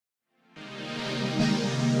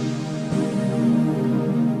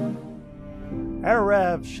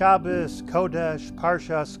Erev Shabbos Kodesh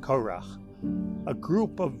Parshas Korach, a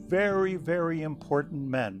group of very, very important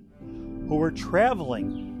men who were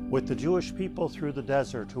traveling with the Jewish people through the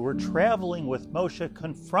desert, who were traveling with Moshe,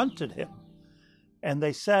 confronted him. And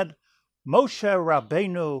they said, Moshe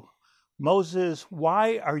Rabbeinu, Moses,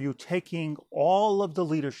 why are you taking all of the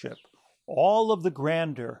leadership, all of the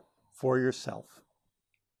grandeur for yourself?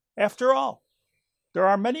 After all, there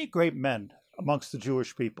are many great men amongst the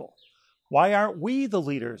Jewish people. Why aren't we the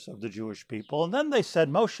leaders of the Jewish people? And then they said,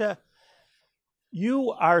 Moshe,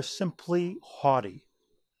 you are simply haughty.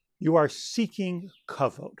 You are seeking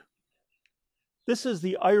kavod. This is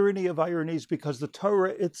the irony of ironies, because the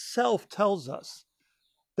Torah itself tells us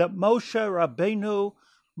that Moshe Rabbeinu,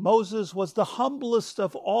 Moses, was the humblest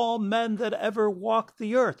of all men that ever walked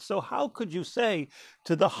the earth. So how could you say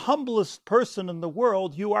to the humblest person in the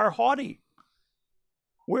world, you are haughty?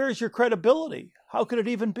 Where's your credibility? How could it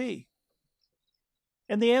even be?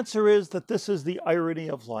 And the answer is that this is the irony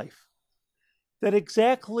of life. That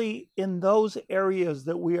exactly in those areas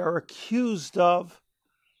that we are accused of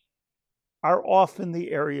are often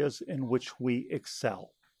the areas in which we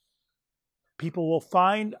excel. People will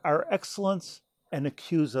find our excellence and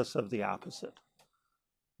accuse us of the opposite.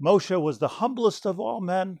 Moshe was the humblest of all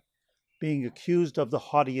men, being accused of the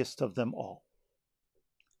haughtiest of them all.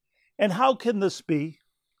 And how can this be?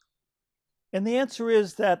 And the answer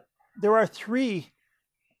is that there are three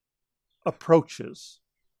approaches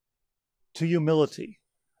to humility.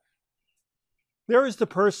 There is the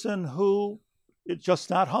person who is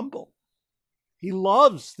just not humble. He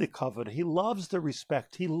loves the kavod, he loves the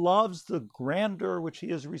respect, he loves the grandeur which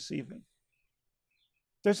he is receiving.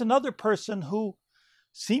 There's another person who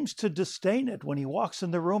seems to disdain it. When he walks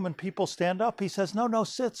in the room and people stand up, he says, no,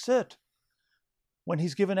 sit, sit. When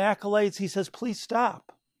he's given accolades, he says, please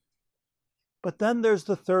stop. But then there's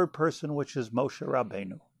the third person, which is Moshe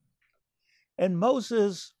Rabbeinu. And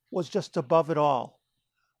Moses was just above it all.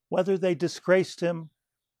 Whether they disgraced him,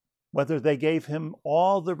 whether they gave him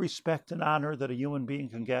all the respect and honor that a human being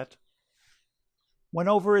can get, went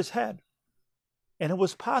over his head. And it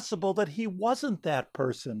was possible that he wasn't that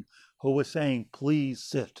person who was saying, please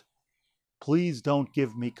sit. Please don't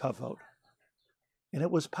give me kavod. And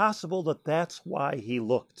it was possible that that's why he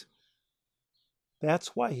looked.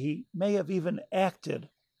 That's why he may have even acted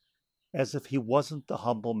as if he wasn't the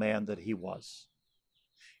humble man that he was.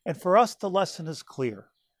 And for us, the lesson is clear.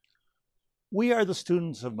 We are the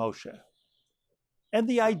students of Moshe. And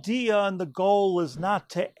the idea and the goal is not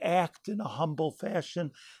to act in a humble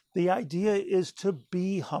fashion. The idea is to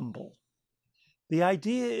be humble. The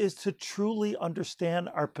idea is to truly understand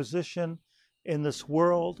our position in this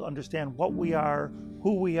world, understand what we are,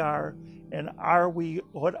 who we are, and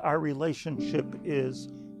what our relationship is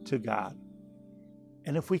to God.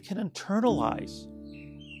 And if we can internalize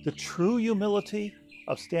the true humility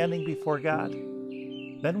of standing before God,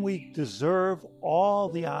 then we deserve all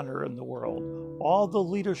the honor in the world, all the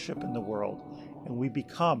leadership in the world, and we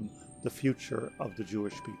become the future of the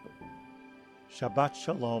Jewish people. Shabbat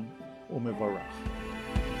Shalom u'mevorach.